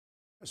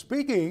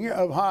Speaking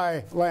of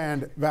high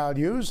land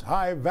values,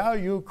 high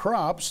value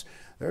crops,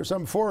 there's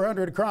some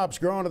 400 crops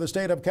grown in the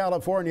state of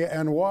California,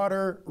 and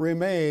water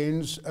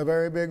remains a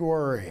very big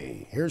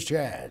worry. Here's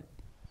Chad.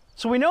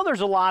 So we know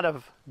there's a lot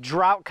of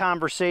drought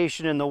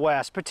conversation in the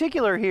West,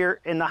 particularly here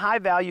in the high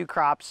value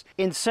crops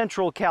in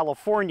Central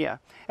California.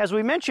 As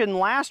we mentioned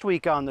last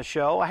week on the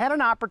show, I had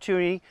an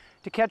opportunity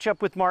to catch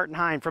up with Martin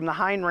Hine from the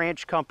Hine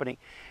Ranch Company.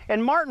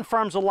 And Martin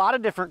farms a lot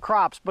of different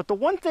crops, but the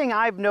one thing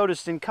I've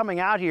noticed in coming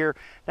out here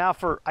now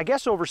for, I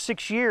guess, over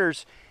 6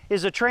 years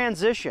is a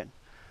transition,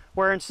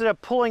 where instead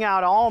of pulling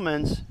out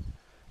almonds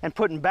and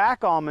putting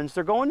back almonds,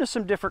 they're going to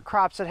some different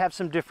crops that have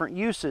some different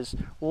uses,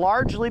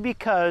 largely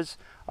because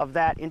of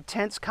that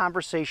intense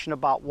conversation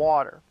about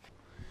water.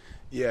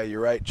 Yeah, you're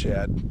right,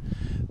 Chad.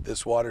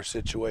 This water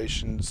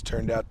situation's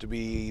turned out to be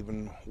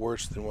even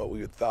worse than what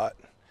we had thought.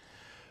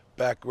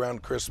 Back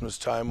around Christmas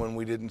time, when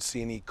we didn't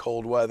see any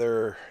cold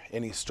weather or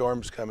any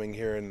storms coming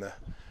here in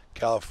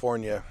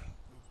California,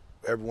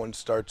 everyone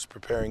starts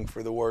preparing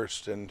for the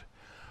worst, and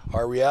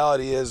our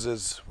reality is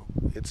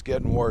it's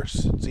getting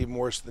worse. It's even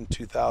worse than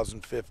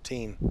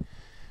 2015.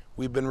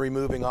 We've been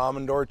removing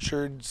almond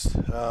orchards,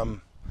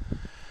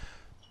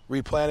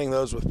 replanting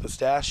those with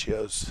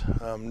pistachios.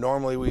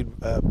 Normally we'd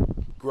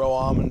grow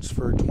almonds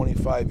for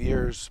 25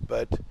 years,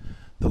 but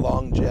the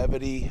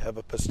longevity of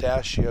a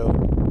pistachio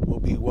will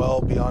be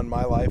well beyond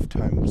my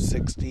lifetime,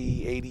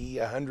 60, 80,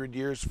 100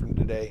 years from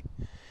today.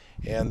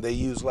 And they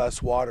use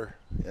less water.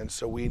 And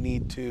so we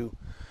need to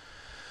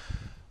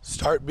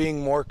start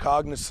being more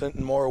cognizant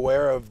and more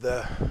aware of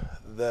the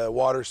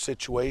water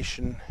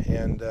situation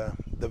and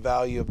the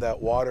value of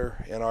that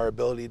water and our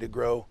ability to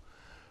grow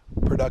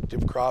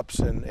productive crops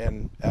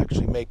and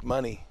actually make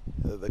money.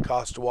 The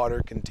cost of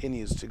water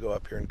continues to go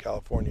up here in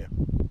California.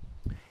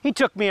 He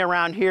took me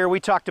around here. We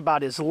talked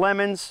about his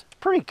lemons.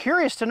 Pretty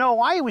curious to know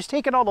why he was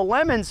taking all the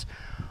lemons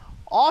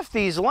off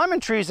these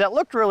lemon trees that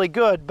looked really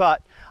good,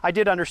 but I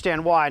did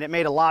understand why, and it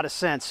made a lot of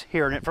sense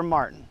hearing it from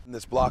Martin.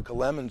 This block of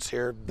lemons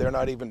here, they're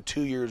not even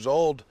 2 years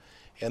old,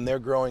 and they're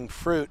growing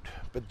fruit,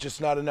 but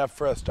just not enough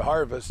for us to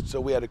harvest. So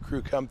we had a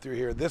crew come through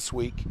here this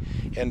week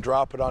and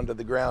drop it onto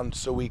the ground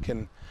so we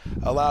can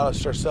allow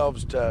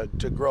ourselves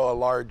to grow a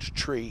large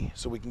tree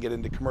so we can get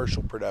into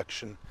commercial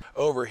production.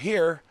 Over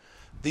here,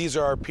 these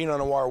are our Pinot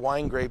Noir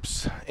wine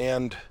grapes,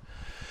 and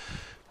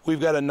we've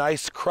got a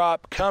nice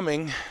crop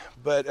coming,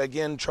 but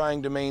again,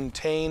 trying to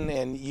maintain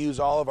and use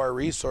all of our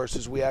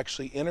resources, we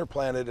actually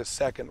interplanted a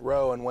second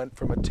row and went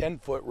from a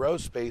 10-foot row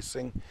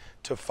spacing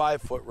to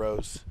 5-foot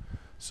rows.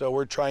 So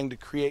we're trying to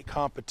create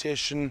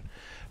competition,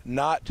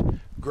 not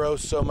grow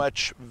so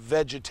much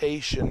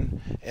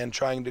vegetation, and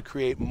trying to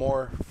create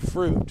more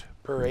fruit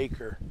per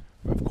acre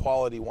of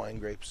quality wine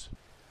grapes.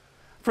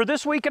 For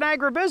This Week in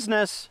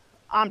Agribusiness,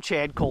 I'm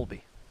Chad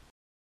Colby.